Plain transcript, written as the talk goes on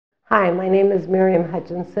Hi, my name is Miriam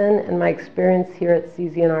Hutchinson, and my experience here at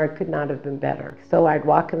CZ&R could not have been better. So I'd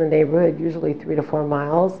walk in the neighborhood, usually 3 to 4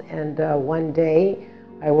 miles, and one day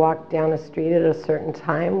I walked down a street at a certain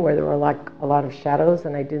time where there were a lot of shadows,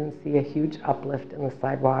 and I didn't see a huge uplift in the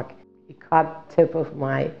sidewalk. It caught the tip of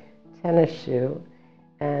my tennis shoe,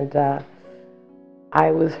 and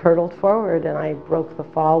I was hurtled forward, and I broke the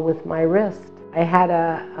fall with my wrist. I had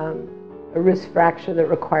a wrist fracture that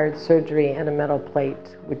required surgery and a metal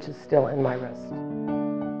plate, which is still in my wrist.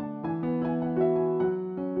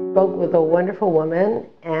 Spoke with a wonderful woman,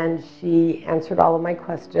 and she answered all of my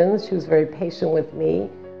questions. She was very patient with me.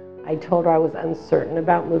 I told her I was uncertain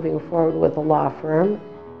about moving forward with a law firm,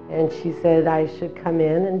 and she said I should come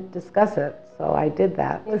in and discuss it. So I did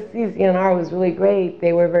that. The CZ&R was really great.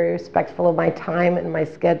 They were very respectful of my time and my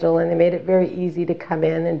schedule, and they made it very easy to come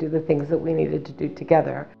in and do the things that we needed to do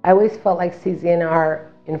together. I always felt like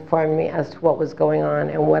CZ&R informed me as to what was going on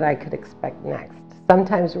and what I could expect next.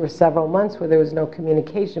 Sometimes there were several months where there was no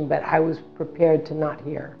communication, but I was prepared to not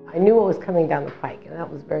hear. I knew what was coming down the pike, and that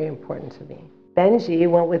was very important to me. Benji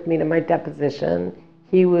went with me to my deposition.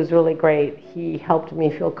 He was really great. He helped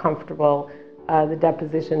me feel comfortable. The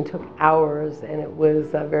deposition took hours, and it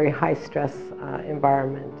was a very high-stress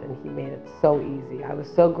environment, and he made it so easy. I was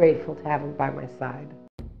so grateful to have him by my side.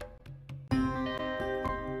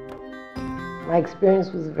 My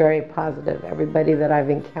experience was very positive. Everybody that I've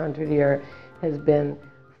encountered here has been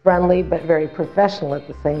friendly but very professional at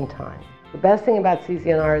the same time. The best thing about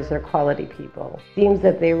CZ&R is they're quality people. It seems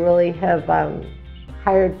that they really have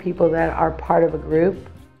hired people that are part of a group.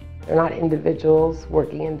 They're not individuals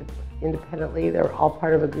working independently. They're all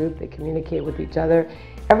part of a group. They communicate with each other.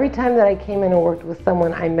 Every time that I came in and worked with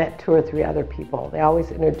someone, I met 2 or 3 other people. They always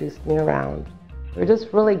introduced me around. They're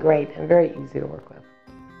just really great and very easy to work with.